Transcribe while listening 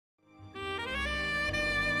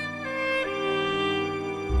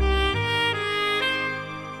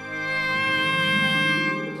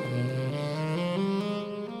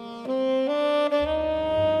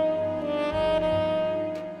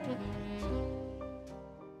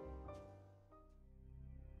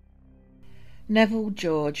Neville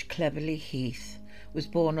George Cleverly Heath was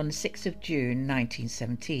born on the 6th of June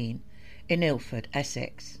 1917 in Ilford,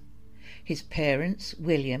 Essex. His parents,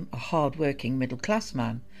 William, a hard-working middle-class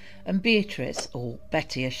man, and Beatrice, or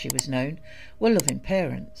Betty as she was known, were loving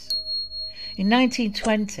parents. In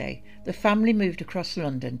 1920, the family moved across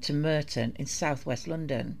London to Merton in southwest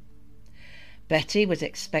London. Betty was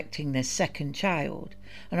expecting their second child,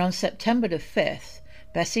 and on September the 5th,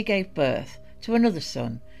 Bessie gave birth to another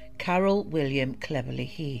son, Carol William Cleverly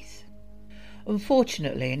Heath.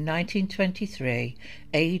 Unfortunately, in 1923,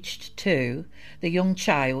 aged 2, the young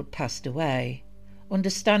child passed away.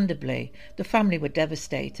 Understandably, the family were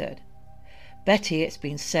devastated. Betty, it's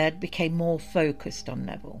been said, became more focused on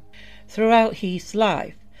Neville. Throughout Heath's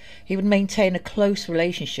life, he would maintain a close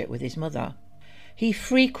relationship with his mother. He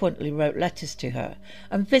frequently wrote letters to her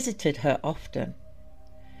and visited her often.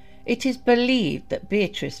 It is believed that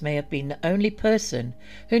Beatrice may have been the only person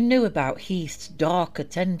who knew about Heath's darker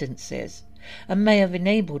tendencies and may have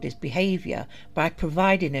enabled his behaviour by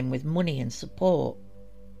providing him with money and support.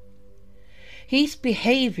 Heath's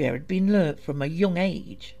behaviour had been learnt from a young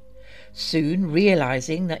age, soon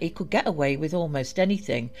realising that he could get away with almost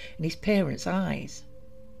anything in his parents' eyes.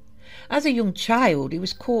 As a young child, he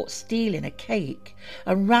was caught stealing a cake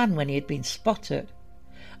and ran when he had been spotted.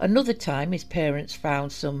 Another time, his parents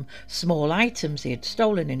found some small items he had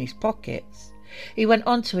stolen in his pockets. He went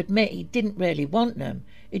on to admit he didn't really want them,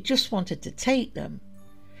 he just wanted to take them.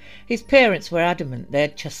 His parents were adamant they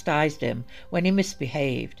had chastised him when he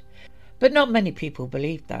misbehaved, but not many people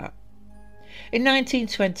believed that. In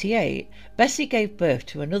 1928, Bessie gave birth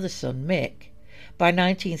to another son, Mick. By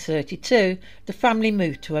 1932, the family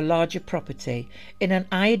moved to a larger property in an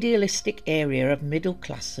idealistic area of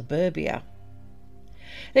middle-class suburbia.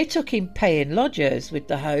 They took in paying lodgers with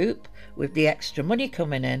the hope, with the extra money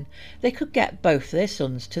coming in, they could get both their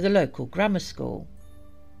sons to the local grammar school.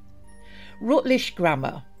 Rutlish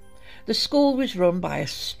Grammar. The school was run by a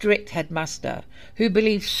strict headmaster who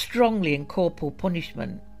believed strongly in corporal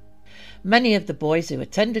punishment. Many of the boys who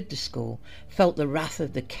attended the school felt the wrath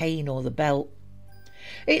of the cane or the belt.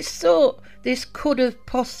 It's thought this could have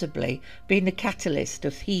possibly been the catalyst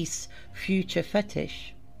of Heath's future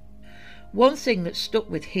fetish. One thing that stuck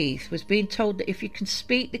with Heath was being told that if you can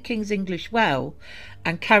speak the King's English well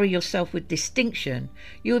and carry yourself with distinction,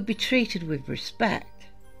 you would be treated with respect.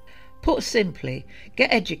 Put simply,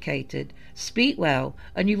 get educated, speak well,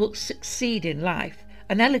 and you will succeed in life,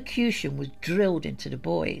 and elocution was drilled into the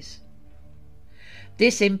boys.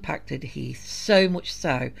 This impacted Heath so much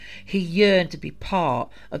so he yearned to be part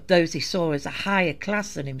of those he saw as a higher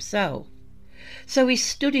class than himself. So he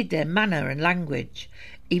studied their manner and language,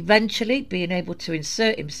 eventually being able to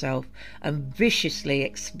insert himself and viciously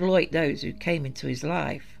exploit those who came into his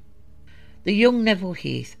life. The young Neville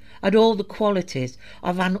Heath had all the qualities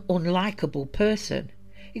of an unlikable person.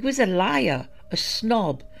 He was a liar, a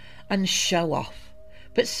snob, and show-off.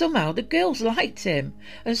 But somehow the girls liked him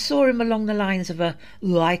and saw him along the lines of a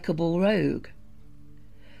likeable rogue.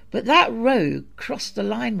 But that rogue crossed the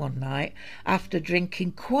line one night after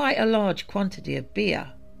drinking quite a large quantity of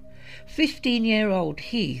beer. 15-year-old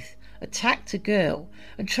Heath attacked a girl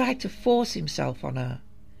and tried to force himself on her.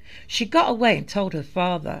 She got away and told her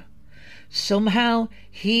father. Somehow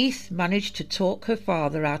Heath managed to talk her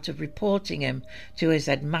father out of reporting him to his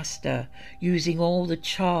headmaster, using all the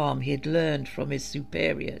charm he had learned from his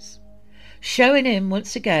superiors, showing him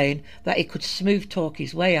once again that he could smooth talk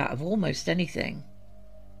his way out of almost anything.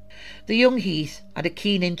 The young Heath had a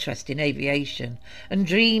keen interest in aviation and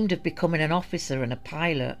dreamed of becoming an officer and a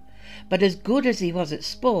pilot, but as good as he was at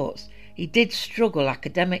sports, he did struggle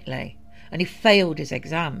academically, and he failed his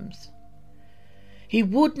exams. He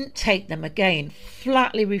wouldn't take them again,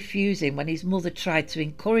 flatly refusing when his mother tried to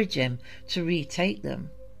encourage him to retake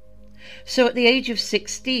them. So at the age of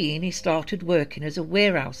 16, he started working as a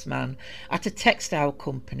warehouseman at a textile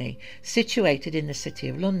company situated in the City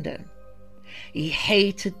of London. He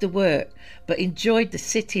hated the work, but enjoyed the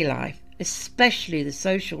city life, especially the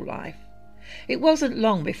social life. It wasn't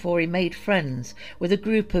long before he made friends with a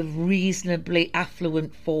group of reasonably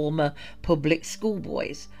affluent former public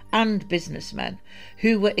schoolboys and businessmen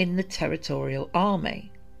who were in the Territorial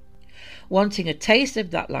Army. Wanting a taste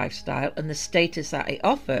of that lifestyle and the status that it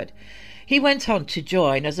offered, he went on to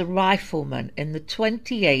join as a rifleman in the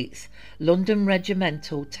 28th London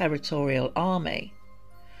Regimental Territorial Army.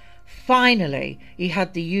 Finally, he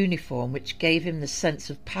had the uniform which gave him the sense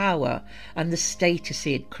of power and the status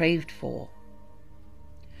he had craved for.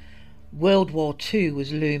 World War II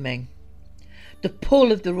was looming. The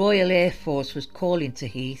pull of the Royal Air Force was calling to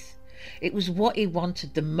Heath. It was what he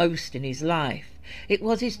wanted the most in his life. It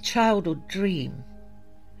was his childhood dream.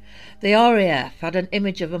 The RAF had an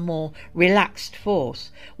image of a more relaxed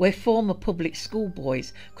force, where former public school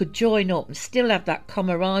boys could join up and still have that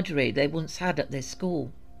camaraderie they once had at their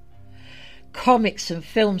school. Comics and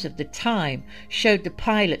films of the time showed the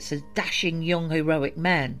pilots as dashing young heroic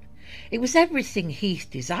men. It was everything Heath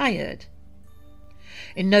desired.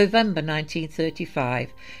 In November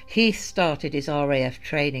 1935, Heath started his RAF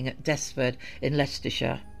training at Desford in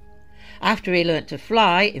Leicestershire. After he learnt to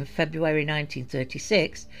fly in February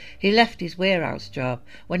 1936, he left his warehouse job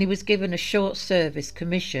when he was given a short service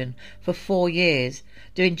commission for 4 years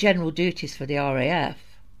doing general duties for the RAF.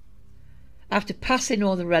 After passing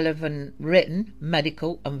all the relevant written,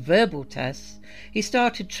 medical and verbal tests, he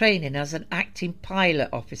started training as an acting pilot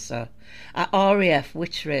officer at RAF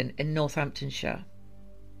Wittering in Northamptonshire.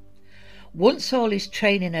 Once all his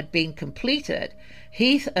training had been completed,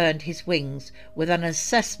 Heath earned his wings with an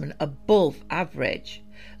assessment above average,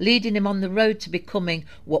 leading him on the road to becoming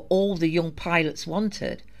what all the young pilots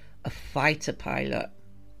wanted, a fighter pilot.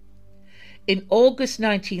 In August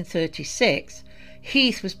 1936,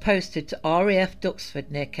 Heath was posted to RAF Duxford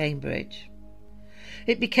near Cambridge.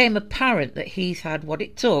 It became apparent that Heath had what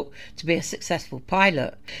it took to be a successful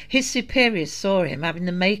pilot. His superiors saw him having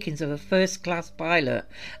the makings of a first-class pilot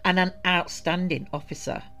and an outstanding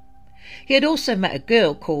officer. He had also met a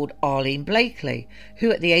girl called Arlene Blakely,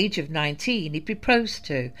 who at the age of 19 he proposed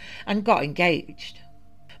to and got engaged.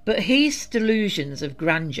 But Heath's delusions of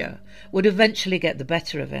grandeur would eventually get the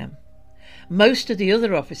better of him. Most of the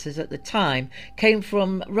other officers at the time came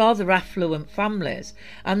from rather affluent families,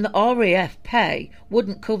 and the RAF pay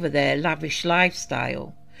wouldn't cover their lavish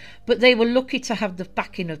lifestyle, but they were lucky to have the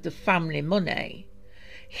backing of the family money.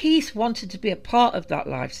 Heath wanted to be a part of that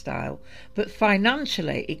lifestyle, but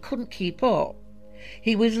financially he couldn't keep up.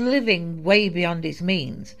 He was living way beyond his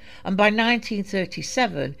means, and by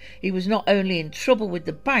 1937 he was not only in trouble with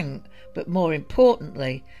the bank, but more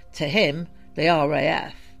importantly, to him, the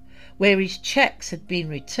RAF, where his cheques had been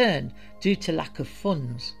returned due to lack of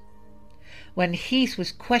funds. When Heath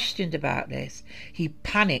was questioned about this, he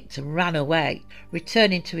panicked and ran away,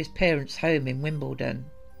 returning to his parents' home in Wimbledon.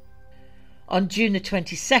 On June the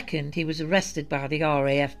 22nd, he was arrested by the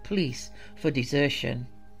RAF police for desertion.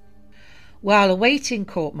 While awaiting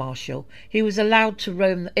court-martial, he was allowed to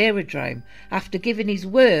roam the aerodrome after giving his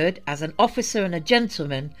word as an officer and a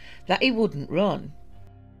gentleman that he wouldn't run.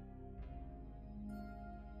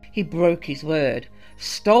 He broke his word,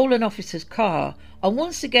 stole an officer's car, and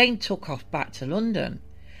once again took off back to London.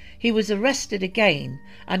 He was arrested again,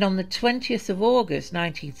 and on the 20th of August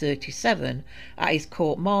 1937, at his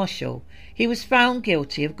court-martial, he was found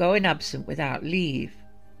guilty of going absent without leave.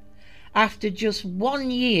 After just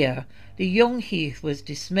 1 year, the young Heath was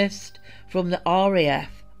dismissed from the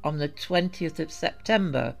RAF on the 20th of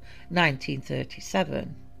September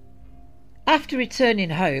 1937. After returning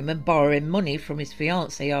home and borrowing money from his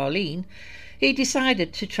fiancée Arlene, he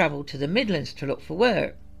decided to travel to the Midlands to look for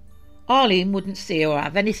work. Arlene wouldn't see or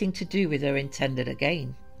have anything to do with her intended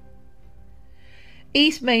again.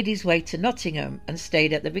 Heath made his way to Nottingham and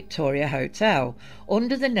stayed at the Victoria Hotel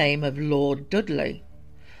under the name of Lord Dudley.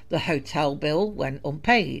 The hotel bill went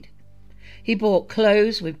unpaid. He bought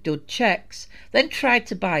clothes with dud cheques, then tried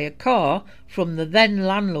to buy a car from the then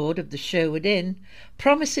landlord of the Sherwood Inn,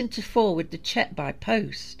 promising to forward the cheque by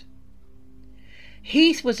post.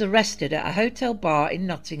 Heath was arrested at a hotel bar in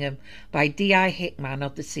Nottingham by D.I. Hickman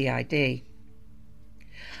of the CID.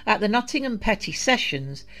 At the Nottingham Petty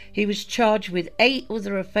Sessions, he was charged with 8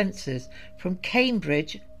 other offences from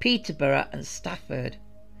Cambridge, Peterborough and Stafford.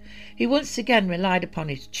 He once again relied upon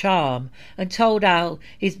his charm and told how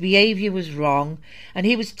his behaviour was wrong, and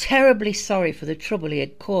he was terribly sorry for the trouble he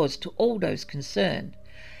had caused to all those concerned,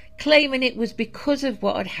 claiming it was because of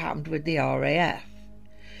what had happened with the RAF.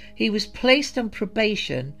 He was placed on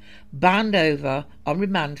probation, bound over on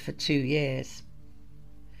remand for 2 years.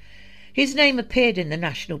 His name appeared in the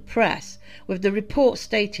national press, with the report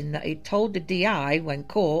stating that he told the DI when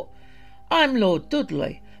caught, "I'm Lord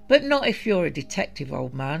Dudley, but not if you're a detective,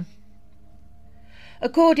 old man."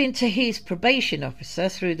 According to Heath's probation officer,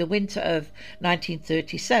 through the winter of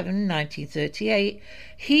 1937-1938,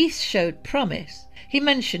 Heath showed promise. He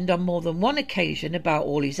mentioned on more than one occasion about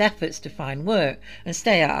all his efforts to find work and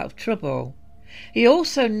stay out of trouble. He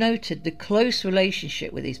also noted the close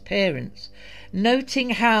relationship with his parents, noting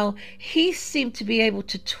how Heath seemed to be able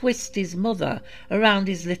to twist his mother around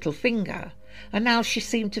his little finger, and how she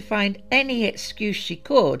seemed to find any excuse she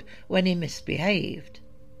could when he misbehaved.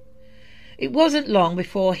 It wasn't long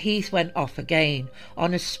before Heath went off again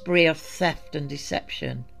on a spree of theft and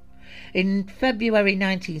deception. in February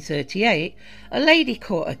 1938, a lady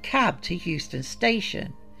caught a cab to Euston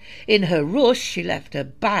Station. In her rush, she left her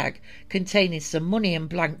bag containing some money and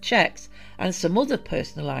blank cheques and some other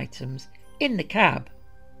personal items in the cab.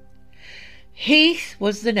 Heath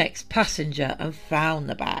was the next passenger and found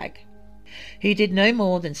the bag. He did no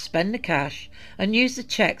more than spend the cash and use the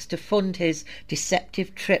cheques to fund his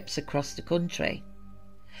deceptive trips across the country.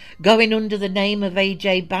 Going under the name of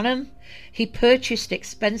A.J. Banham, he purchased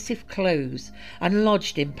expensive clothes and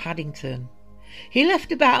lodged in Paddington. He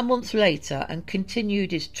left about a month later and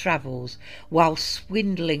continued his travels while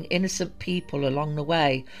swindling innocent people along the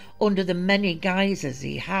way under the many guises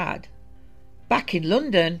he had. Back in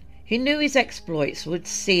London, he knew his exploits would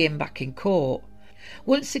see him back in court.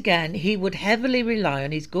 Once again, he would heavily rely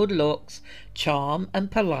on his good looks, charm and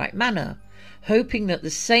polite manner, hoping that the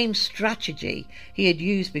same strategy he had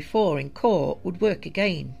used before in court would work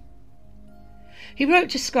again. He wrote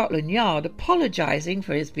to Scotland Yard apologising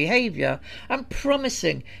for his behaviour and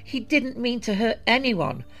promising he didn't mean to hurt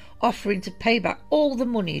anyone, offering to pay back all the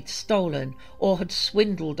money he'd stolen or had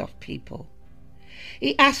swindled off people.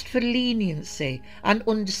 He asked for leniency and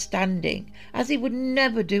understanding, as he would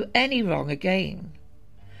never do any wrong again.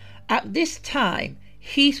 At this time,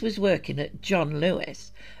 Heath was working at John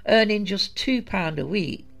Lewis, earning just £2 a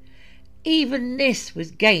week. Even this was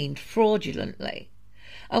gained fraudulently,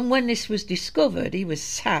 and when this was discovered, he was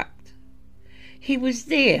sacked. He was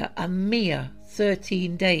there a mere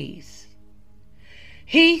 13 days.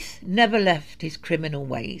 Heath never left his criminal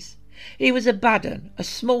ways. He was a bad un, a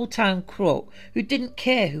small-town crook who didn't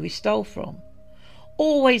care who he stole from,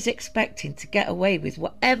 always expecting to get away with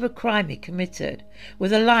whatever crime he committed,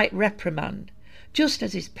 with a light reprimand, just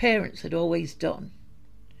as his parents had always done.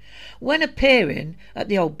 When appearing at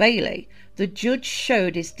the Old Bailey, the judge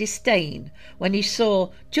showed his disdain when he saw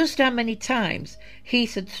just how many times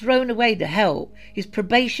Heath had thrown away the help his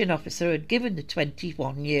probation officer had given the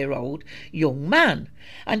 21-year-old young man,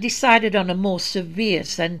 and decided on a more severe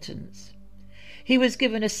sentence. He was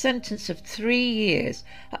given a sentence of 3 years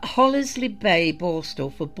at Hollesley Bay,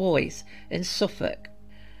 Borstal, for boys in Suffolk.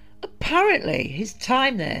 Apparently his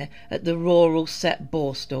time there at the rural set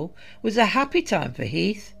Borstal was a happy time for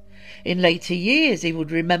Heath. In later years he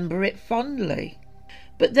would remember it fondly.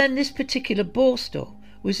 But then this particular Borstal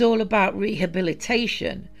was all about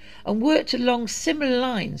rehabilitation and worked along similar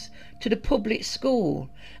lines to the public school,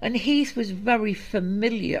 and Heath was very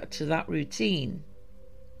familiar to that routine.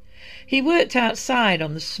 He worked outside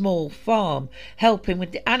on the small farm, helping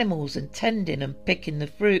with the animals and tending and picking the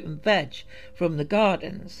fruit and veg from the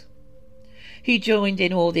gardens. He joined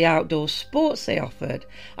in all the outdoor sports they offered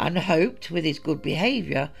and hoped, with his good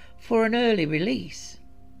behaviour, for an early release.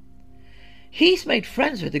 Heath made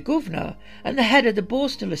friends with the governor and the head of the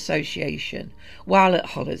Borstal Association while at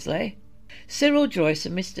Hollesley. Cyril Joyce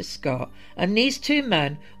and Mr. Scott, and these two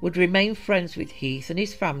men would remain friends with Heath and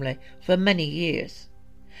his family for many years.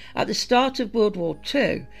 At the start of World War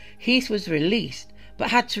II, Heath was released but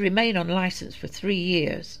had to remain on licence for 3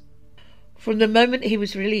 years. From the moment he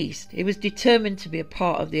was released, he was determined to be a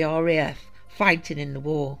part of the RAF fighting in the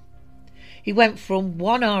war. He went from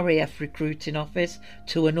one RAF recruiting office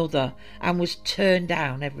to another and was turned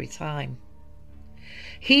down every time.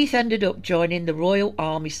 Heath ended up joining the Royal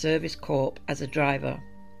Army Service Corps as a driver.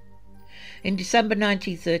 In December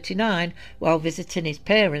 1939, while visiting his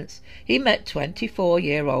parents, he met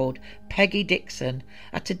 24-year-old Peggy Dixon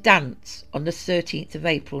at a dance on the 13th of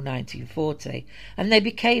April 1940, and they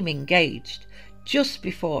became engaged just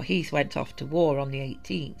before Heath went off to war on the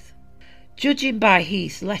 18th. Judging by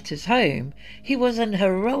Heath's letters home, he was an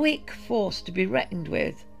heroic force to be reckoned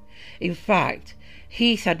with. In fact,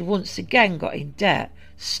 Heath had once again got in debt,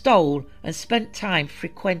 stole and spent time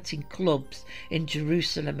frequenting clubs in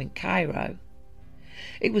Jerusalem and Cairo.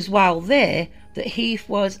 It was while there that Heath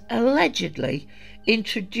was allegedly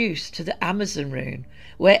introduced to the Amazon rune,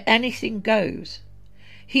 where anything goes.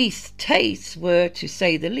 Heath's tastes were, to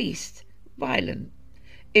say the least, violent,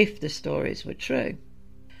 if the stories were true.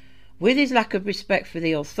 With his lack of respect for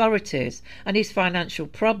the authorities and his financial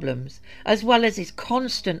problems, as well as his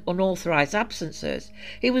constant unauthorised absences,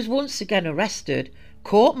 he was once again arrested,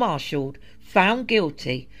 court-martialled, found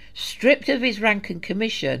guilty, stripped of his rank and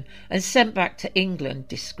commission, and sent back to England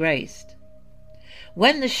disgraced.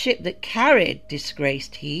 When the ship that carried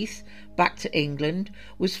disgraced Heath back to England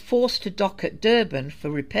was forced to dock at Durban for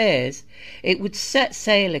repairs, it would set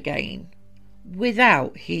sail again,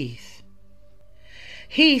 without Heath.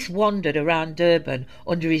 Heath wandered around Durban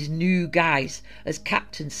under his new guise as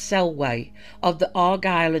Captain Selway of the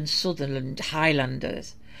Argyll and Sutherland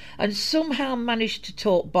Highlanders, and somehow managed to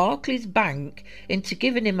talk Barclays Bank into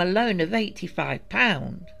giving him a loan of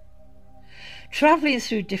 £85. Travelling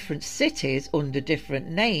through different cities under different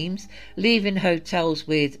names, leaving hotels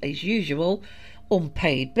with, as usual,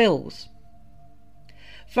 unpaid bills.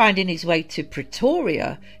 Finding his way to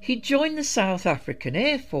Pretoria, he joined the South African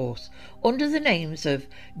Air Force under the names of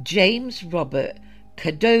James Robert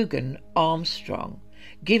Cadogan Armstrong,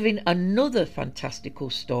 giving another fantastical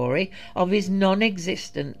story of his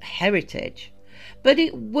non-existent heritage. But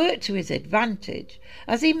it worked to his advantage,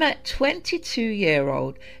 as he met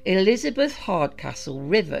 22-year-old Elizabeth Hardcastle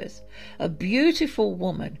Rivers, a beautiful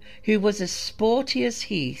woman who was as sporty as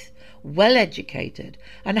Heath, well educated,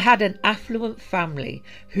 and had an affluent family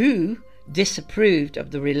who disapproved of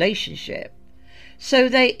the relationship. So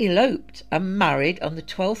they eloped and married on the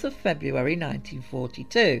 12th of February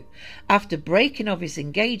 1942, after breaking off his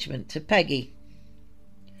engagement to Peggy.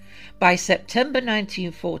 By September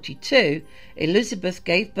 1942, Elizabeth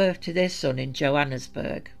gave birth to their son in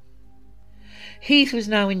Johannesburg. Heath was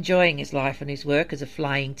now enjoying his life and his work as a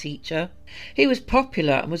flying teacher. He was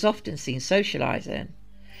popular and was often seen socialising.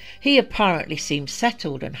 He apparently seemed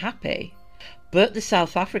settled and happy, but the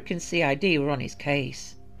South African CID were on his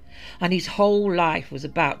case, and his whole life was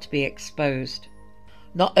about to be exposed.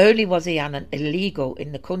 Not only was he an illegal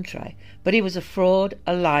in the country, but he was a fraud,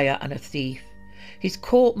 a liar and a thief. His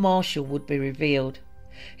court-martial would be revealed.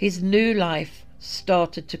 His new life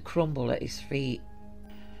started to crumble at his feet.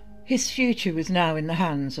 His future was now in the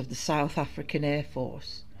hands of the South African Air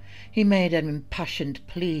Force. He made an impassioned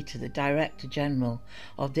plea to the Director General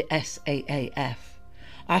of the SAAF,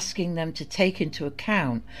 asking them to take into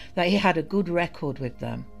account that he had a good record with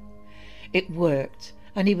them. It worked,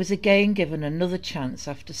 and he was again given another chance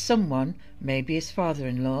after someone, maybe his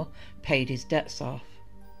father-in-law, paid his debts off.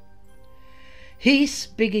 Heath's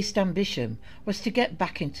biggest ambition was to get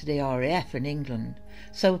back into the RAF in England,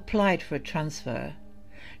 so applied for a transfer.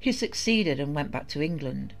 He succeeded and went back to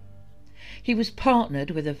England. He was partnered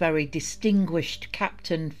with a very distinguished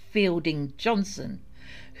Captain Fielding Johnson,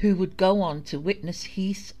 who would go on to witness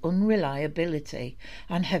Heath's unreliability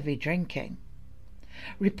and heavy drinking.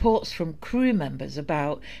 Reports from crew members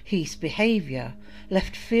about Heath's behaviour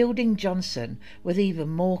left Fielding Johnson with even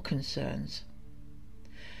more concerns.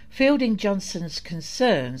 Fielding Johnson's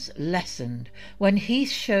concerns lessened when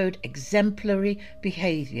Heath showed exemplary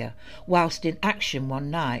behaviour whilst in action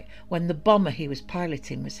one night when the bomber he was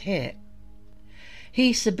piloting was hit.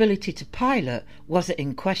 Heath's ability to pilot wasn't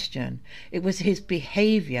in question. It was his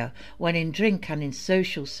behaviour when in drink and in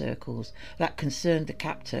social circles that concerned the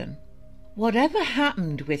captain. Whatever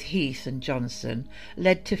happened with Heath and Johnson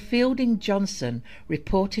led to Fielding Johnson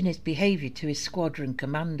reporting his behaviour to his squadron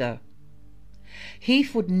commander.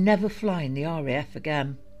 Heath would never fly in the RAF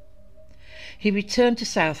again. He returned to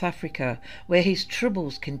South Africa, where his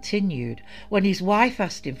troubles continued when his wife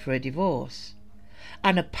asked him for a divorce.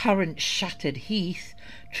 An apparent shattered Heath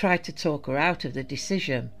tried to talk her out of the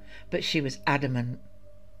decision, but she was adamant.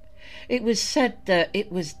 It was said that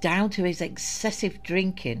it was down to his excessive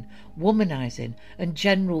drinking, womanising and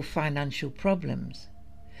general financial problems.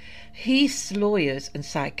 Heath's lawyers and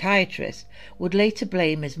psychiatrists would later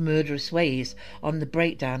blame his murderous ways on the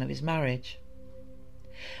breakdown of his marriage.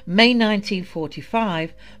 May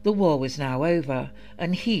 1945, the war was now over,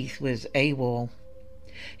 and Heath was AWOL.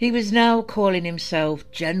 He was now calling himself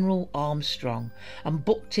General Armstrong and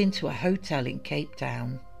booked into a hotel in Cape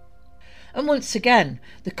Town. And once again,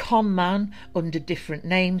 the con man, under different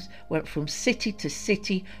names, went from city to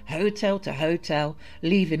city, hotel to hotel,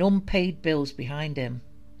 leaving unpaid bills behind him.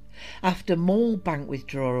 After more bank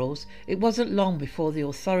withdrawals, it wasn't long before the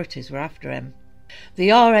authorities were after him. The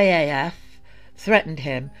RAAF threatened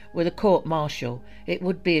him with a court-martial. It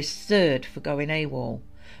would be his third for going AWOL,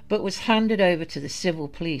 but was handed over to the civil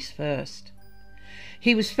police first.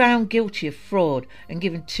 He was found guilty of fraud and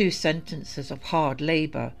given 2 sentences of hard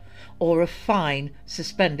labour, or a fine,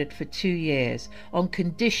 suspended for 2 years, on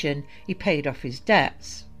condition he paid off his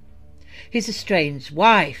debts. His estranged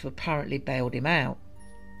wife apparently bailed him out.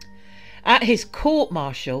 At his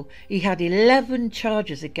court-martial, he had 11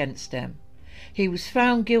 charges against him. He was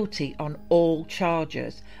found guilty on all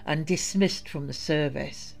charges and dismissed from the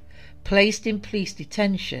service, placed in police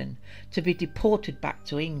detention to be deported back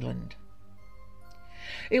to England.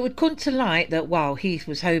 It would come to light that while Heath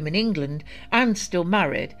was home in England and still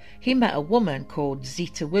married, he met a woman called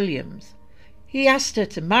Zita Williams. He asked her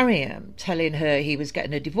to marry him, telling her he was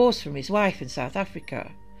getting a divorce from his wife in South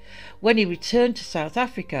Africa. When he returned to South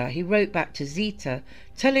Africa, he wrote back to Zita,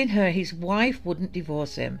 telling her his wife wouldn't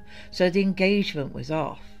divorce him, so the engagement was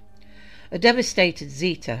off. A devastated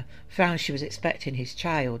Zita found she was expecting his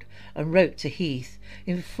child and wrote to Heath,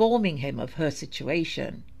 informing him of her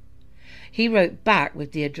situation. He wrote back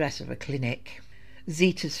with the address of a clinic.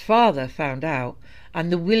 Zita's father found out, and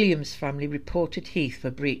the Williams family reported Heath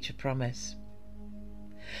for breach of promise.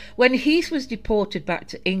 When Heath was deported back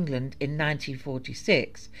to England in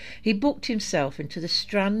 1946, he booked himself into the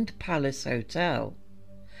Strand Palace Hotel.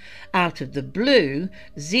 Out of the blue,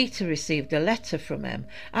 Zita received a letter from him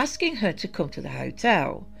asking her to come to the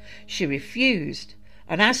hotel. She refused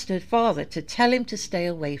and asked her father to tell him to stay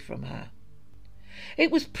away from her. It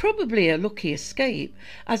was probably a lucky escape,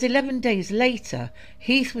 as 11 days later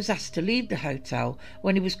Heath was asked to leave the hotel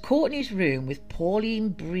when he was caught in his room with Pauline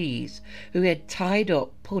Breeze, who he had tied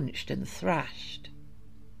up, punched and thrashed.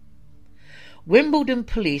 Wimbledon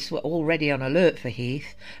police were already on alert for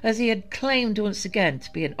Heath, as he had claimed once again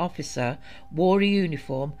to be an officer, wore a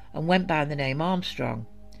uniform and went by the name Armstrong.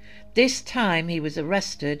 This time he was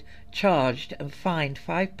arrested, charged and fined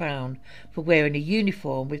 £5 for wearing a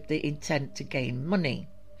uniform with the intent to gain money.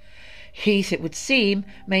 Heath, it would seem,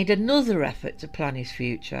 made another effort to plan his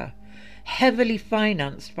future, heavily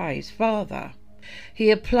financed by his father. He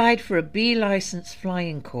applied for a B licence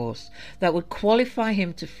flying course that would qualify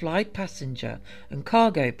him to fly passenger and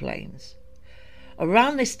cargo planes.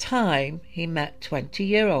 Around this time he met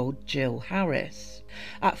 20-year-old Jill Harris.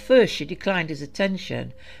 At first she declined his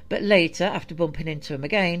attention, but later, after bumping into him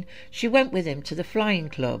again, she went with him to the flying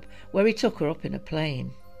club, where he took her up in a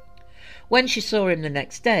plane. When she saw him the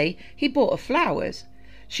next day, he bought her flowers.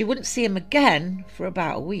 She wouldn't see him again for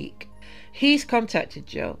about a week. Heath contacted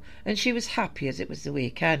Jill, and she was happy as it was the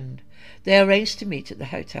weekend. They arranged to meet at the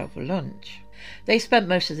hotel for lunch. They spent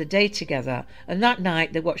most of the day together, and that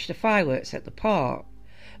night they watched the fireworks at the park.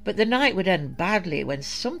 But the night would end badly when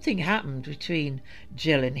something happened between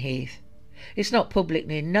Jill and Heath. It's not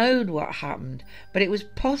publicly known what happened, but it was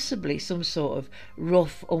possibly some sort of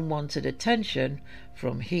rough, unwanted attention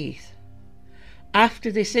from Heath.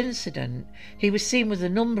 After this incident, he was seen with a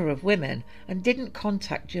number of women and didn't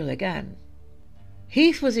contact Jill again.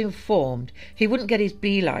 Heath was informed he wouldn't get his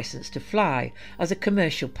B licence to fly as a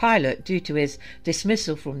commercial pilot due to his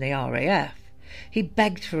dismissal from the RAF. He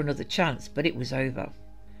begged for another chance, but it was over.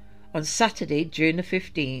 On Saturday, June the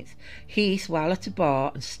 15th, Heath, while at a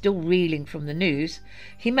bar and still reeling from the news,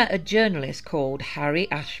 he met a journalist called Harry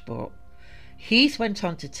Ashbrook. Heath went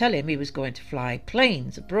on to tell him he was going to fly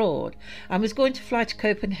planes abroad and was going to fly to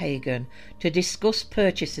Copenhagen to discuss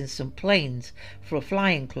purchasing some planes for a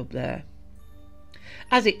flying club there.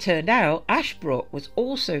 As it turned out, Ashbrook was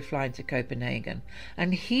also flying to Copenhagen,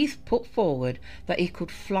 and Heath put forward that he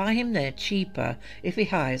could fly him there cheaper if he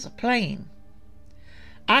hires a plane.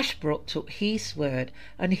 Ashbrook took Heath's word,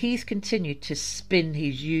 and Heath continued to spin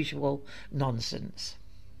his usual nonsense.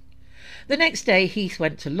 The next day Heath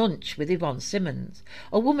went to lunch with Yvonne Simmons,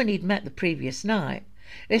 a woman he'd met the previous night.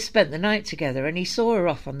 They spent the night together, and he saw her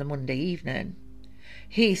off on the Monday evening.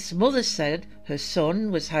 Heath's mother said her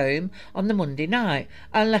son was home on the Monday night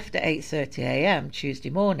and left at 8:30 a.m. Tuesday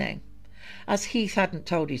morning. As Heath hadn't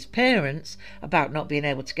told his parents about not being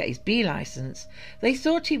able to get his B licence, they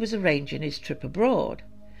thought he was arranging his trip abroad.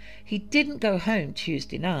 He didn't go home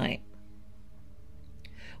Tuesday night.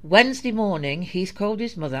 Wednesday morning Heath called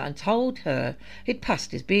his mother and told her he'd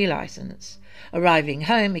passed his B licence. Arriving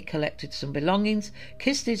home, he collected some belongings,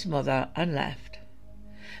 kissed his mother and left.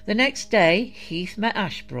 The next day Heath met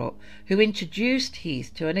Ashbrook, who introduced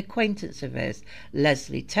Heath to an acquaintance of his,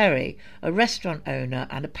 Leslie Terry, a restaurant owner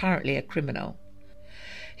and apparently a criminal.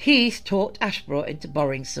 Heath talked Ashbrook into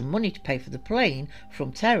borrowing some money to pay for the plane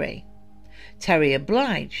from Terry. Terry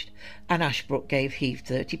obliged, and Ashbrook gave Heath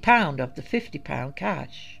 £30 of the £50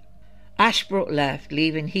 cash. Ashbrook left,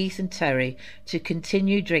 leaving Heath and Terry to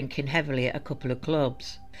continue drinking heavily at a couple of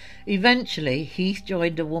clubs. Eventually Heath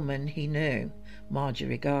joined a woman he knew,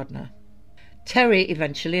 Marjorie Gardner. Terry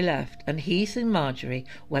eventually left, and Heath and Marjorie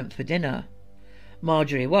went for dinner.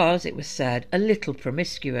 Marjorie was, it was said, a little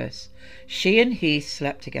promiscuous. She and Heath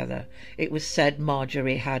slept together. It was said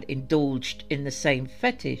Marjorie had indulged in the same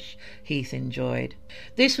fetish Heath enjoyed.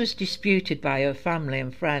 This was disputed by her family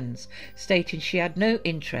and friends, stating she had no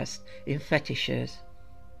interest in fetishes.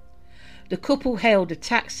 The couple hailed a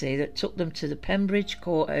taxi that took them to the Pembridge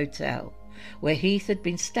Court Hotel, where Heath had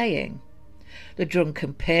been staying. The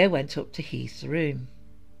drunken pair went up to Heath's room.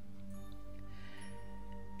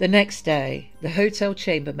 The next day, the hotel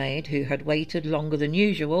chambermaid, who had waited longer than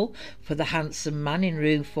usual for the handsome man in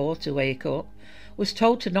room 4 to wake up, was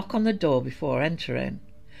told to knock on the door before entering.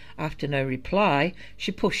 After no reply,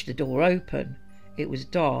 she pushed the door open. It was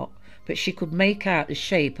dark, but she could make out the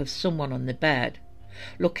shape of someone on the bed.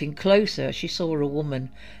 Looking closer, she saw a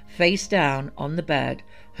woman face down on the bed,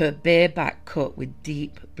 her bare back cut with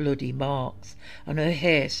deep bloody marks, and her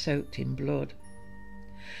hair soaked in blood.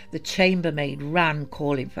 The chambermaid ran,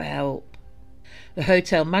 calling for help. The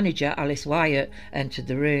hotel manager, Alice Wyatt, entered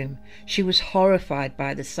the room. She was horrified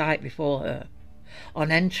by the sight before her.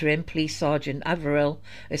 On entering, Police Sergeant Averill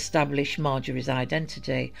established Marjorie's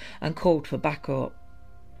identity and called for backup.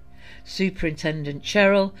 Superintendent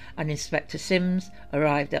Sherrill and Inspector Sims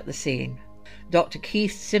arrived at the scene. Dr.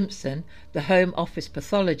 Keith Simpson, the Home Office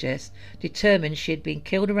pathologist, determined she had been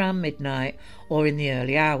killed around midnight or in the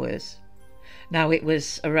early hours. Now it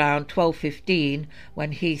was around 12:15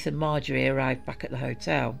 when Heath and Marjorie arrived back at the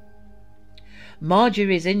hotel.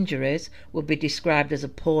 Marjorie's injuries would be described as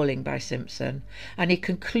appalling by Simpson, and he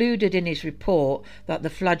concluded in his report that the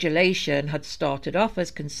flagellation had started off as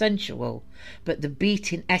consensual, but the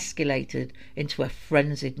beating escalated into a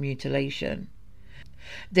frenzied mutilation.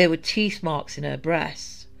 There were teeth marks in her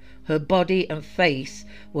breasts. Her body and face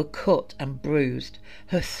were cut and bruised.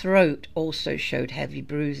 Her throat also showed heavy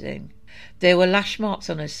bruising. There were lash marks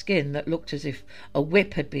on her skin that looked as if a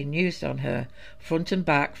whip had been used on her, front and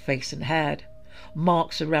back, face and head.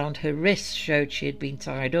 Marks around her wrists showed she had been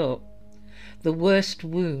tied up. The worst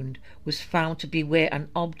wound was found to be where an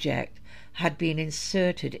object had been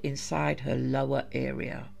inserted inside her lower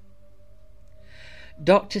area.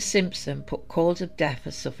 Dr. Simpson put cause of death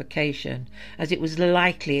as suffocation, as it was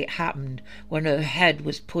likely it happened when her head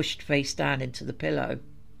was pushed face down into the pillow.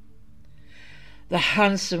 The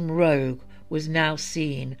handsome rogue was now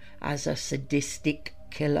seen as a sadistic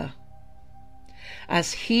killer.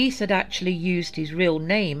 As Heath had actually used his real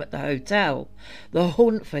name at the hotel, the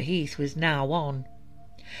hunt for Heath was now on.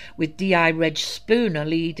 With D.I. Reg Spooner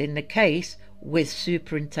leading the case, with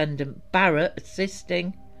Superintendent Barrett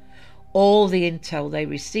assisting, all the intel they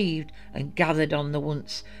received and gathered on the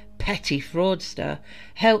once petty fraudster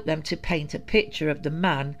helped them to paint a picture of the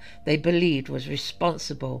man they believed was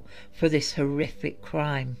responsible for this horrific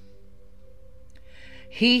crime.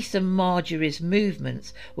 Heath and Marjorie's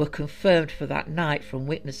movements were confirmed for that night from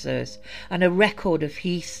witnesses, and a record of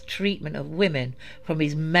Heath's treatment of women from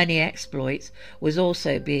his many exploits was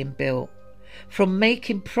also being built. From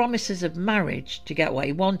making promises of marriage to get what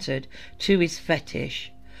he wanted to his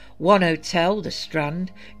fetish. One hotel, the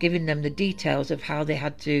Strand, giving them the details of how they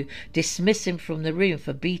had to dismiss him from the room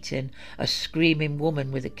for beating a screaming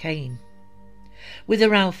woman with a cane. With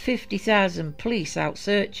around 50,000 police out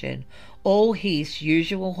searching, all Heath's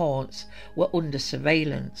usual haunts were under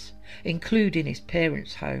surveillance, including his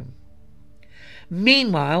parents' home.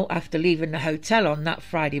 Meanwhile, after leaving the hotel on that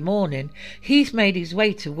Friday morning, Heath made his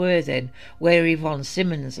way to Worthing, where Yvonne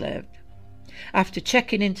Simmons lived. After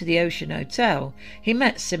checking into the Ocean Hotel, he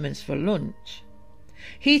met Simmons for lunch.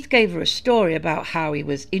 Heath gave her a story about how he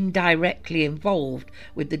was indirectly involved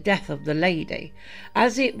with the death of the lady,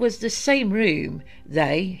 as it was the same room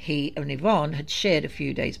he and Yvonne had shared a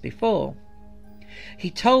few days before.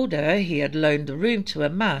 He told her he had loaned the room to a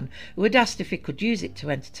man who had asked if he could use it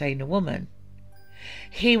to entertain a woman.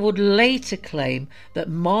 He would later claim that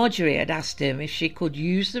Marjorie had asked him if she could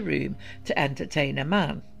use the room to entertain a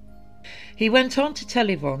man. He went on to tell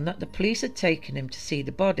Yvonne that the police had taken him to see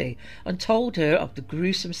the body and told her of the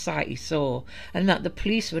gruesome sight he saw, and that the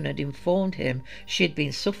policeman had informed him she had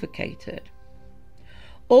been suffocated.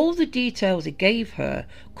 All the details he gave her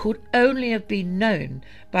could only have been known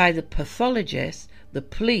by the pathologist, the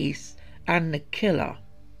police and the killer.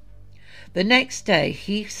 The next day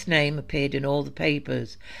Heath's name appeared in all the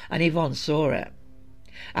papers, and Yvonne saw it.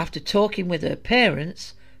 After talking with her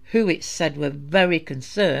parents, who it said were very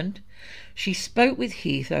concerned, she spoke with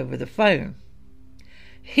Heath over the phone.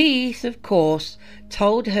 Heath, of course,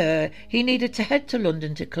 told her he needed to head to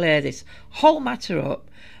London to clear this whole matter up,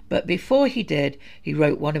 but before he did, he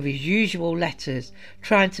wrote one of his usual letters,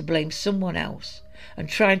 trying to blame someone else, and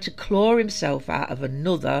trying to claw himself out of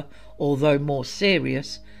another, although more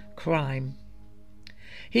serious, crime.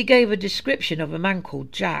 He gave a description of a man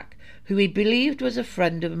called Jack, who he believed was a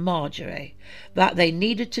friend of Marjorie, that they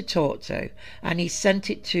needed to talk to, and he sent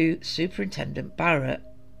it to Superintendent Barrett.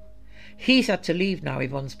 Heath had to leave now.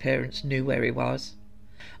 Yvonne's parents knew where he was.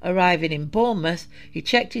 Arriving in Bournemouth, he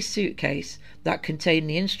checked his suitcase that contained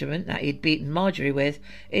the instrument that he'd beaten Marjorie with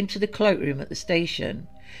into the cloakroom at the station.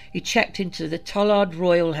 He checked into the Tollard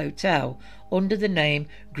Royal Hotel under the name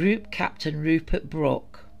Group Captain Rupert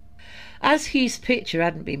Brooke. As Heath's picture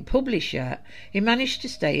hadn't been published yet, he managed to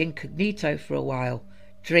stay incognito for a while,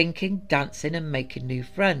 drinking, dancing and making new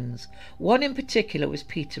friends. One in particular was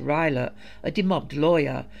Peter Rylott, a demobbed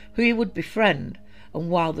lawyer, who he would befriend, and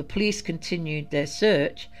while the police continued their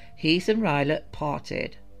search, Heath and Rylott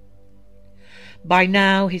parted. By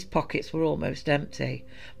now his pockets were almost empty,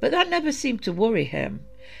 but that never seemed to worry him.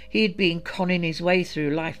 He had been conning his way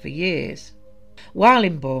through life for years. While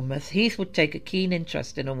in Bournemouth, Heath would take a keen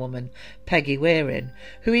interest in a woman, Peggy Waring,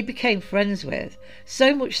 who he became friends with,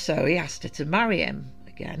 so much so he asked her to marry him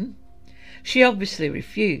again. She obviously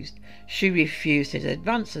refused. She refused his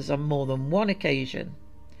advances on more than one occasion.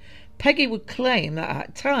 Peggy would claim that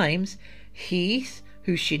at times Heath,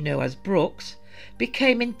 who she knew as Brooks,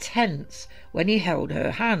 became intense when he held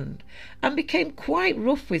her hand, and became quite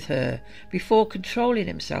rough with her before controlling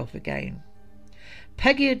himself again.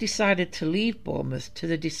 Peggy had decided to leave Bournemouth to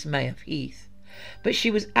the dismay of Heath, but she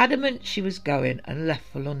was adamant she was going and left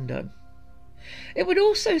for London. It would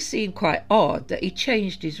also seem quite odd that he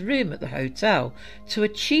changed his room at the hotel to a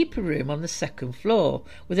cheaper room on the second floor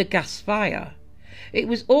with a gas fire. It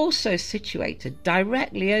was also situated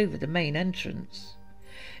directly over the main entrance.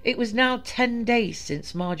 It was now 10 days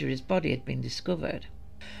since Marjorie's body had been discovered.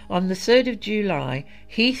 On the 3rd of July,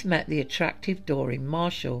 Heath met the attractive Doreen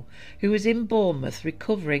Marshall, who was in Bournemouth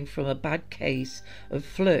recovering from a bad case of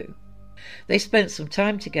flu. They spent some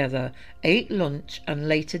time together, ate lunch and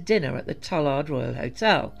later dinner at the Tollard Royal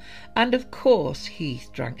Hotel, and of course Heath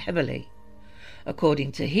drank heavily.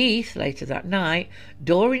 According to Heath, later that night,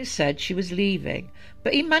 Doreen said she was leaving,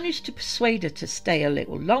 but he managed to persuade her to stay a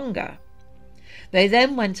little longer. They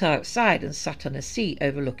then went outside and sat on a seat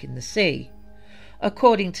overlooking the sea.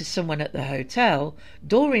 According to someone at the hotel,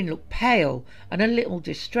 Doreen looked pale and a little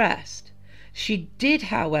distressed. She did,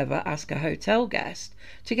 however, ask a hotel guest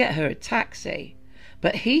to get her a taxi,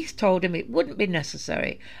 but Heath told him it wouldn't be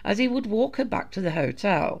necessary as he would walk her back to the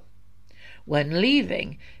hotel. When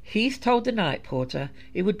leaving, Heath told the night porter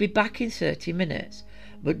he would be back in 30 minutes,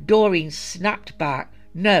 but Doreen snapped back,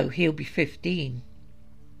 "No, he'll be 15.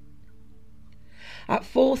 At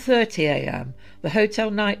 4:30 a.m, the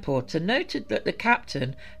hotel night porter noted that the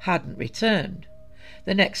captain hadn't returned.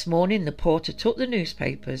 The next morning the porter took the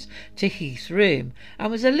newspapers to Heath's room and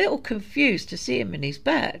was a little confused to see him in his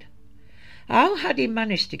bed. How had he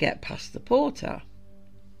managed to get past the porter?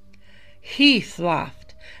 Heath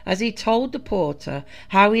laughed as he told the porter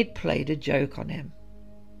how he'd played a joke on him.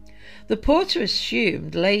 The porter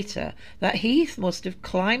assumed later that Heath must have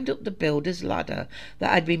climbed up the builder's ladder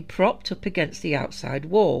that had been propped up against the outside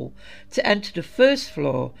wall to enter the first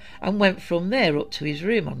floor and went from there up to his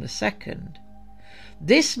room on the second.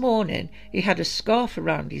 This morning he had a scarf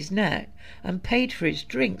around his neck and paid for his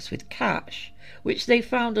drinks with cash, which they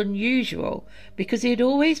found unusual because he had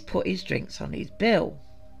always put his drinks on his bill.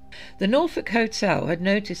 The Norfolk Hotel had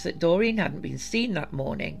noticed that Doreen hadn't been seen that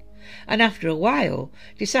morning, and after a while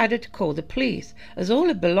decided to call the police as all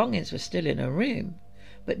her belongings were still in her room,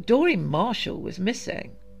 but Doreen Marshall was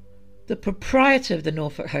missing. The proprietor of the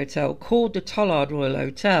Norfolk Hotel called the Tollard Royal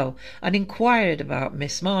Hotel and inquired about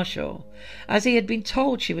Miss Marshall, as he had been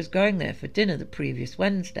told she was going there for dinner the previous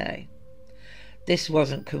Wednesday. This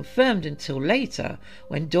wasn't confirmed until later,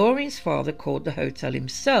 when Doreen's father called the hotel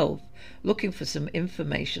himself, looking for some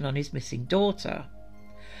information on his missing daughter.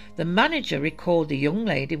 The manager recalled the young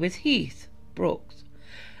lady with Heath, Brooks,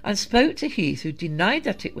 and spoke to Heath, who denied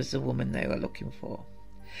that it was the woman they were looking for.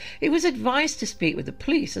 He was advised to speak with the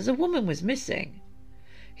police as a woman was missing.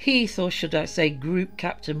 Heath, or should I say Group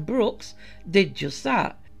Captain Brooks, did just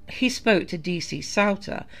that. He spoke to DC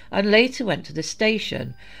Souter and later went to the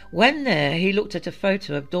station. When there, he looked at a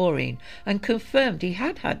photo of Doreen and confirmed he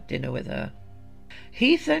had had dinner with her.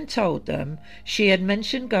 Heath then told them she had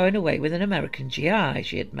mentioned going away with an American GI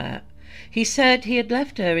she had met. He said he had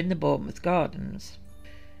left her in the Bournemouth Gardens.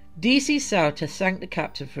 DC Souter thanked the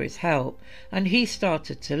captain for his help, and he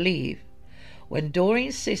started to leave. When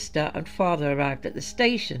Doreen's sister and father arrived at the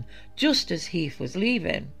station, just as Heath was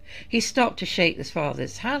leaving, he stopped to shake his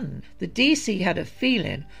father's hand. The DC had a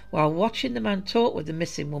feeling, while watching the man talk with the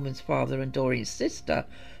missing woman's father and Doreen's sister,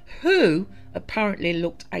 who apparently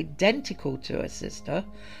looked identical to her sister,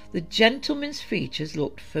 the gentleman's features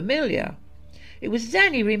looked familiar. It was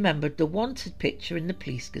then he remembered the wanted picture in the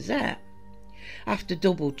Police Gazette. After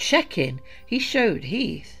double-checking, he showed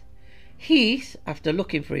Heath. Heath, after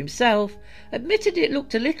looking for himself, admitted it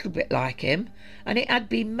looked a little bit like him, and it had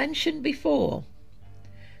been mentioned before.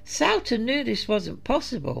 Souter knew this wasn't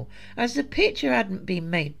possible, as the picture hadn't been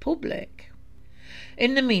made public.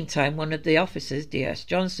 In the meantime, one of the officers, D.S.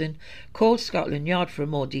 Johnson, called Scotland Yard for a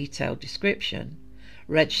more detailed description.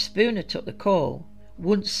 Reg Spooner took the call.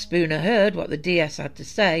 Once Spooner heard what the DS had to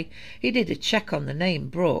say, he did a check on the name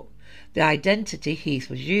Brooke, the identity Heath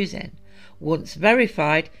was using. Once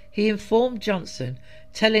verified, he informed Johnson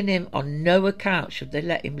telling him on no account should they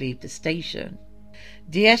let him leave the station.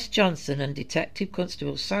 D.S. Johnson and Detective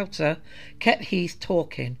Constable Souter kept Heath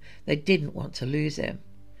talking. They didn't want to lose him.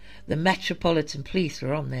 The Metropolitan Police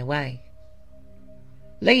were on their way.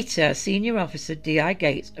 Later, Senior Officer D.I.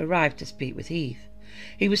 Gates arrived to speak with Heath.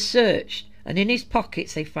 He was searched, and in his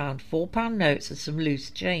pockets they found £4 notes and some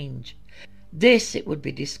loose change. This, it would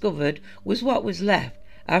be discovered, was what was left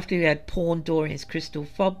after he had pawned Doreen's crystal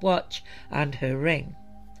fob watch and her ring.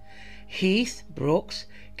 Heath, Brooks,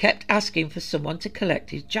 kept asking for someone to collect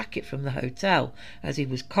his jacket from the hotel, as he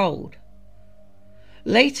was cold.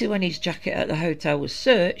 Later, when his jacket at the hotel was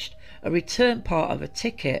searched, a return part of a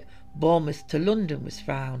ticket, Bournemouth to London, was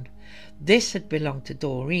found. This had belonged to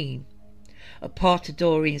Doreen. A part of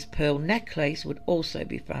Doreen's pearl necklace would also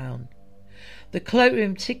be found. The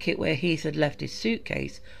cloakroom ticket where Heath had left his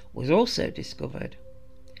suitcase was also discovered.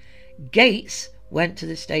 Gates went to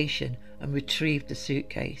the station and retrieved the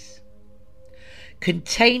suitcase.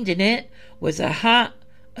 Contained in it was a hat,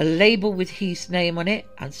 a label with Heath's name on it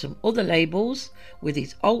and some other labels with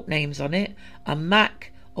his alt names on it, a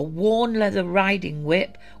Mac, a worn leather riding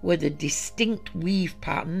whip with a distinct weave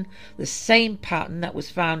pattern, the same pattern that was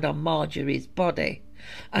found on Marjorie's body,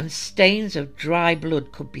 and stains of dry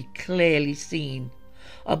blood could be clearly seen,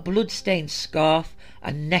 a blood-stained scarf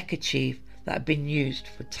and neckerchief that had been used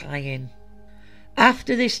for tying.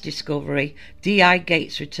 After this discovery, D.I.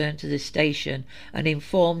 Gates returned to the station and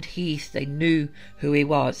informed Heath they knew who he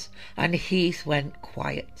was, and Heath went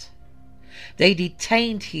quiet. They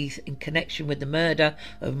detained Heath in connection with the murder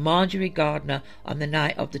of Marjorie Gardner on the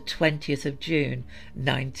night of the 20th of June,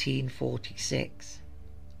 1946.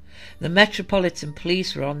 The Metropolitan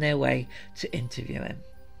Police were on their way to interview him.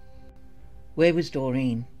 Where was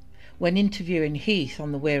Doreen? When interviewing Heath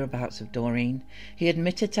on the whereabouts of Doreen, he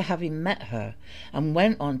admitted to having met her and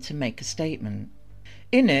went on to make a statement.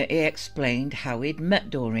 In it, he explained how he'd met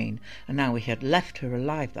Doreen and how he had left her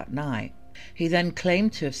alive that night. He then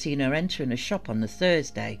claimed to have seen her entering a shop on the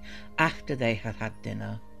Thursday after they had had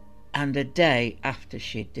dinner, and a day after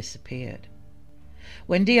she had disappeared.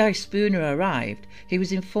 When D.I. Spooner arrived, he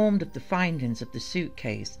was informed of the findings of the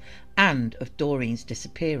suitcase and of Doreen's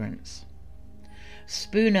disappearance.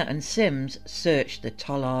 Spooner and Sims searched the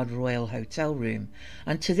Tollard Royal Hotel room,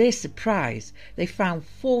 and to their surprise they found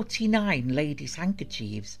 49 ladies'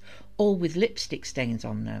 handkerchiefs, all with lipstick stains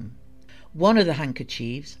on them. One of the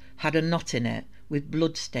handkerchiefs had a knot in it with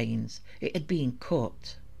blood stains. It had been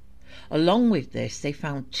cut. Along with this they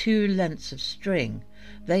found 2 lengths of string.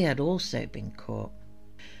 They had also been cut.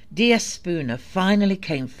 D.S. Spooner finally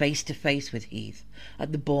came face to face with Heath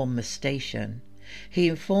at the Bournemouth station. He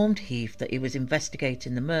informed Heath that he was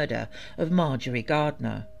investigating the murder of Marjorie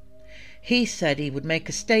Gardner. Heath said he would make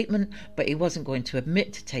a statement, but he wasn't going to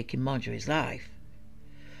admit to taking Marjorie's life.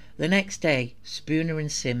 The next day, Spooner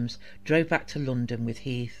and Sims drove back to London with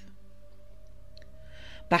Heath.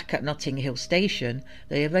 Back at Notting Hill station,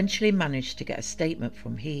 they eventually managed to get a statement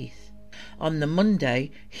from Heath. On the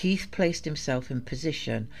Monday, Heath placed himself in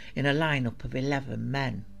position in a lineup of 11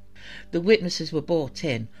 men. The witnesses were brought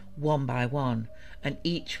in one by one, and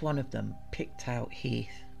each one of them picked out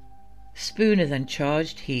Heath. Spooner then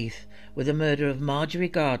charged Heath with the murder of Marjorie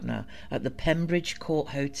Gardner at the Pembridge Court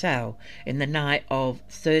Hotel in the night of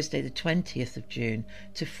Thursday the 20th of June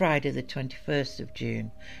to Friday the 21st of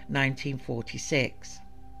June, 1946.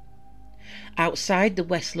 Outside the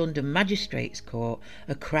West London Magistrates' Court,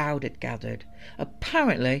 a crowd had gathered,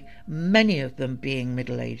 apparently many of them being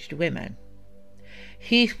middle-aged women.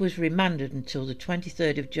 Heath was remanded until the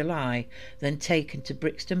 23rd of July, then taken to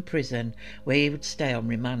Brixton Prison, where he would stay on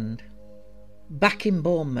remand. Back in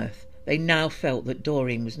Bournemouth, they now felt that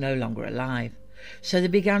Doreen was no longer alive, so they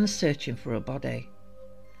began searching for her body.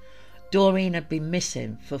 Doreen had been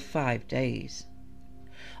missing for 5 days.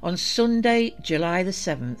 On Sunday, July the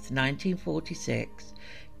 7th, 1946,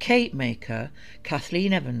 cake maker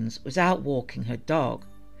Kathleen Evans was out walking her dog.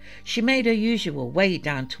 She made her usual way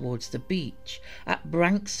down towards the beach at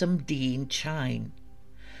Branksome Dean Chine.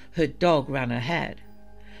 Her dog ran ahead.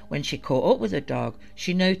 When she caught up with her dog,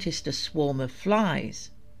 she noticed a swarm of flies.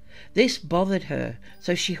 This bothered her,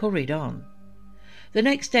 so she hurried on. The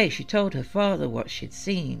next day she told her father what she'd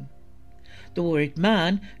seen. The worried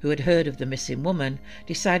man, who had heard of the missing woman,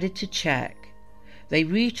 decided to check. They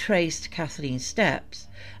retraced Kathleen's steps,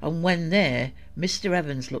 and when there, Mr.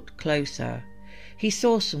 Evans looked closer. He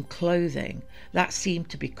saw some clothing that seemed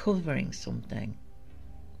to be covering something.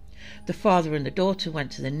 The father and the daughter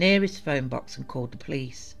went to the nearest phone box and called the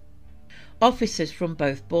police. Officers from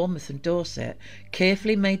both Bournemouth and Dorset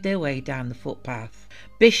carefully made their way down the footpath.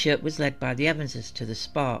 Bishop was led by the Evanses to the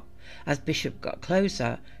spot. As Bishop got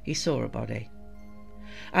closer, he saw a body.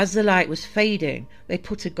 As the light was fading, they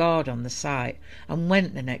put a guard on the site and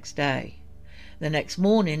went the next day. The next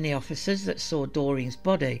morning, the officers that saw Doreen's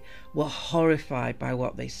body were horrified by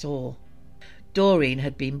what they saw. Doreen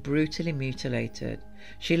had been brutally mutilated.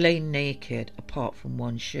 She lay naked apart from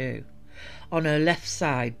one shoe. On her left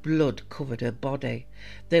side, blood covered her body.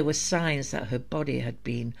 There were signs that her body had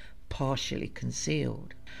been partially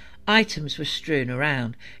concealed. Items were strewn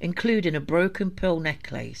around, including a broken pearl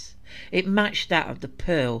necklace. It matched that of the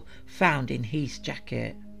pearl found in Heath's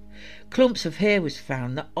jacket. Clumps of hair was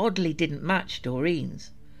found that oddly didn't match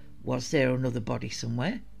Doreen's. Was there another body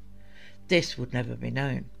somewhere? This would never be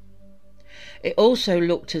known. It also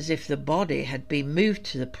looked as if the body had been moved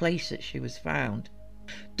to the place that she was found.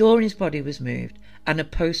 Doreen's body was moved and a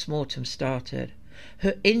post-mortem started.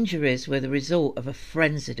 Her injuries were the result of a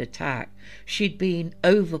frenzied attack. She'd been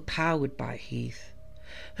overpowered by Heath.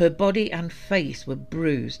 Her body and face were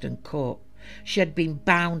bruised and cut. She had been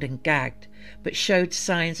bound and gagged, but showed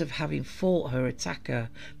signs of having fought her attacker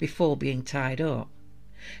before being tied up.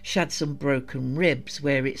 She had some broken ribs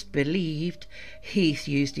where it's believed Heath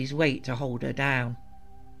used his weight to hold her down.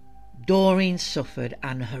 Doreen suffered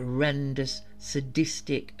an horrendous,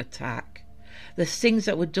 sadistic attack. The things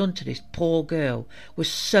that were done to this poor girl were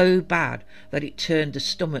so bad that it turned the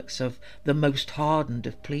stomachs of the most hardened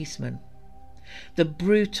of policemen. The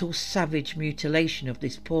brutal, savage mutilation of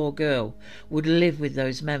this poor girl would live with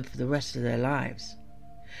those men for the rest of their lives.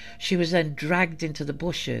 She was then dragged into the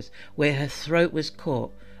bushes where her throat was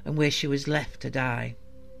cut and where she was left to die.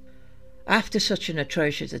 After such an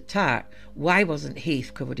atrocious attack, why wasn't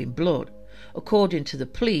Heath covered in blood? According to the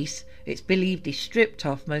police, it's believed he stripped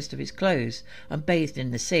off most of his clothes and bathed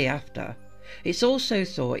in the sea after. It's also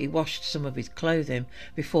thought he washed some of his clothing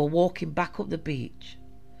before walking back up the beach.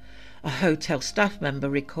 A hotel staff member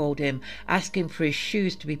recalled him asking for his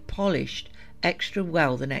shoes to be polished extra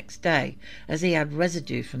well the next day, as he had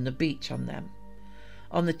residue from the beach on them.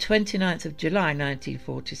 On the 29th of July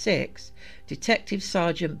 1946, Detective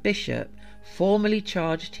Sergeant Bishop formally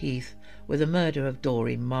charged Heath with the murder of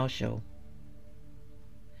Doreen Marshall.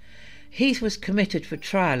 Heath was committed for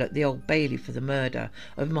trial at the Old Bailey for the murder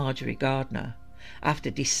of Marjorie Gardner.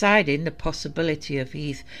 After deciding the possibility of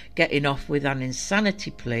Heath getting off with an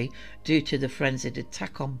insanity plea due to the frenzied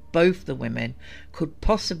attack on both the women could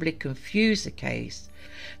possibly confuse the case,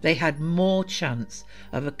 they had more chance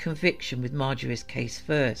of a conviction with Marjorie's case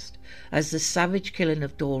first, as the savage killing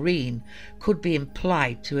of Doreen could be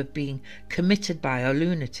implied to have been committed by a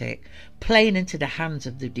lunatic, playing into the hands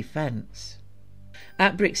of the defence.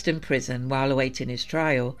 At Brixton Prison, while awaiting his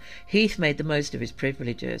trial, Heath made the most of his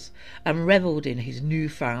privileges and revelled in his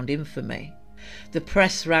newfound infamy. The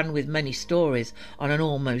press ran with many stories on an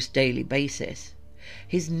almost daily basis.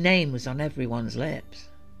 His name was on everyone's lips.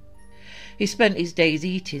 He spent his days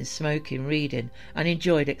eating, smoking, reading, and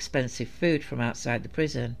enjoyed expensive food from outside the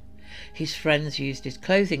prison. His friends used his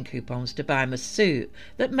clothing coupons to buy him a suit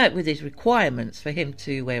that met with his requirements for him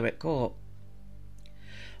to wear at court.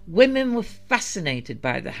 Women were fascinated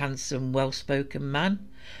by the handsome, well-spoken man,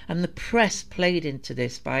 and the press played into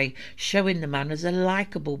this by showing the man as a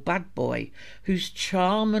likeable bad boy whose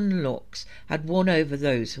charm and looks had won over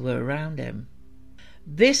those who were around him.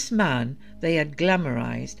 This man they had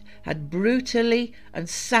glamorized had brutally and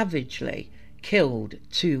savagely killed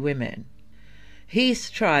 2 women. Heath's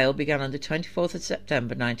trial began on the 24th of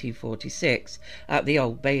September 1946 at the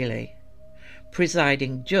Old Bailey.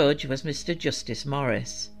 Presiding judge was Mr. Justice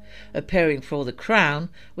Morris. Appearing for the Crown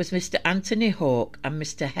was Mr. Anthony Hawke and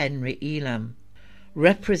Mr. Henry Elam.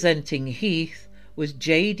 Representing Heath was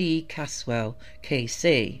J.D. Caswell,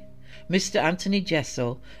 K.C., Mr. Anthony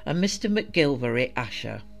Jessel and Mr. McGilvery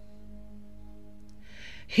Asher.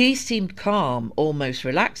 He seemed calm, almost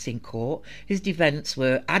relaxed in court. His defence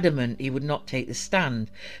were adamant he would not take the stand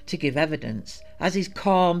to give evidence, as his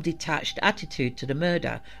calm, detached attitude to the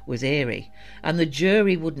murder was eerie, and the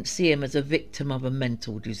jury wouldn't see him as a victim of a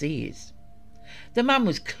mental disease. The man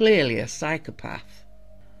was clearly a psychopath.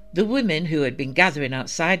 The women who had been gathering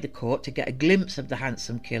outside the court to get a glimpse of the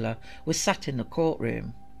handsome killer were sat in the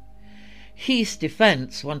courtroom. Heath's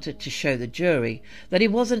defence wanted to show the jury that he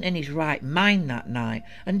wasn't in his right mind that night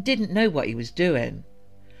and didn't know what he was doing.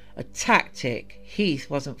 A tactic Heath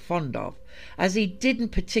wasn't fond of, as he didn't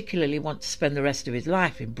particularly want to spend the rest of his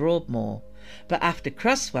life in Broadmoor, but after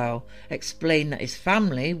Cresswell explained that his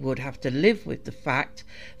family would have to live with the fact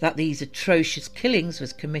that these atrocious killings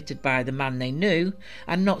was committed by the man they knew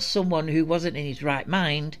and not someone who wasn't in his right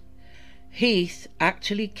mind, Heath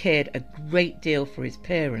actually cared a great deal for his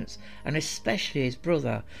parents and especially his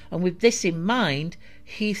brother, and with this in mind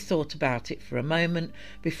He thought about it for a moment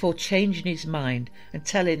before changing his mind and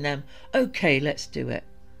telling them, "OK, let's do it."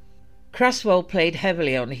 Craswell played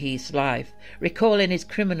heavily on Heath's life, recalling his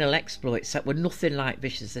criminal exploits that were nothing like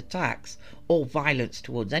vicious attacks or violence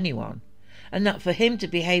towards anyone, and that for him to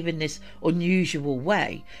behave in this unusual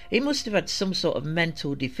way, he must have had some sort of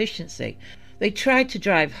mental deficiency. They tried to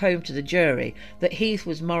drive home to the jury that Heath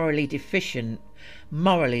was morally deficient,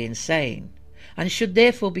 morally insane, and should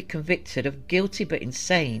therefore be convicted of guilty but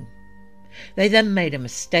insane. They then made a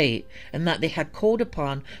mistake, in that they had called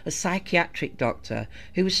upon a psychiatric doctor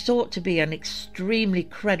who was thought to be an extremely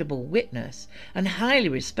credible witness and highly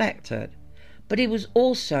respected, but he was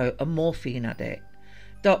also a morphine addict.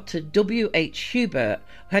 Dr. W.H. Hubert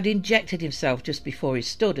had injected himself just before he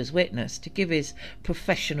stood as witness to give his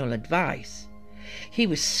professional advice. He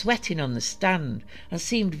was sweating on the stand and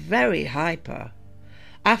seemed very hyper.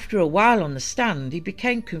 After a while on the stand, he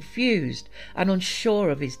became confused and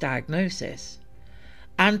unsure of his diagnosis.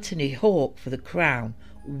 Anthony Hawke for the Crown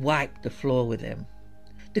wiped the floor with him.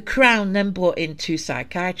 The Crown then brought in 2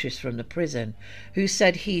 psychiatrists from the prison who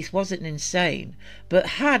said Heath wasn't insane but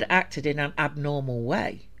had acted in an abnormal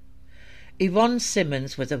way. Yvonne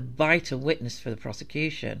Simmons was a vital witness for the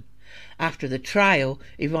prosecution. After the trial,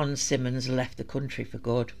 Yvonne Simmons left the country for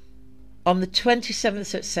good. On the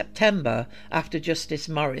 27th of September, after Justice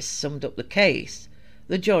Morris summed up the case,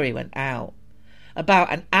 the jury went out.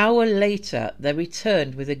 About an hour later, they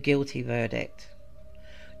returned with a guilty verdict.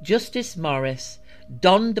 Justice Morris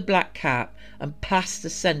donned the black cap and passed the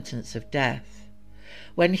sentence of death.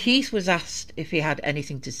 When Heath was asked if he had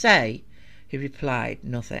anything to say, he replied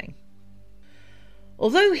nothing.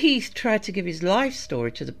 Although Heath tried to give his life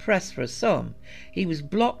story to the press for a sum, he was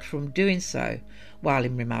blocked from doing so while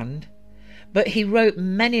in remand. But he wrote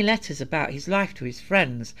many letters about his life to his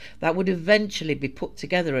friends that would eventually be put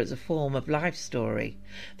together as a form of life story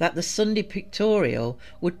that the Sunday Pictorial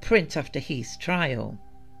would print after Heath's trial.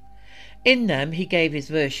 In them he gave his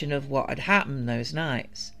version of what had happened those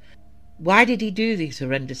nights. Why did he do these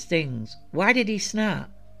horrendous things? Why did he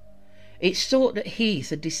snap? It's thought that Heath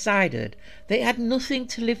had decided that he had nothing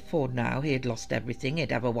to live for now he had lost everything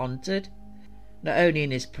he'd ever wanted, not only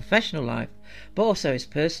in his professional life, but also his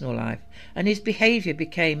personal life, and his behaviour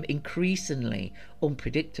became increasingly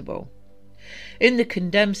unpredictable. In the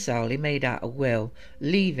condemned cell he made out a will,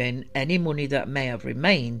 leaving any money that may have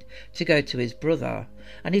remained to go to his brother,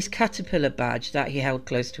 and his caterpillar badge that he held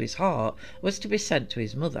close to his heart was to be sent to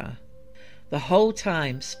his mother. The whole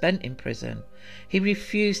time spent in prison, he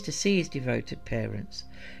refused to see his devoted parents,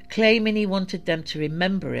 claiming he wanted them to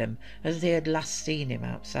remember him as they had last seen him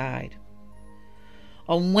outside.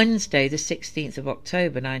 On Wednesday, the 16th of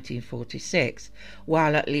October 1946,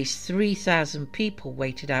 while at least 3,000 people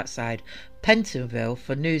waited outside Pentonville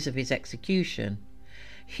for news of his execution,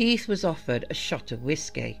 Heath was offered a shot of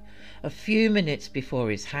whisky a few minutes before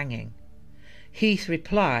his hanging. Heath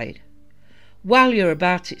replied, "While you're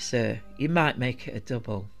about it, sir, you might make it a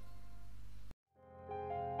double."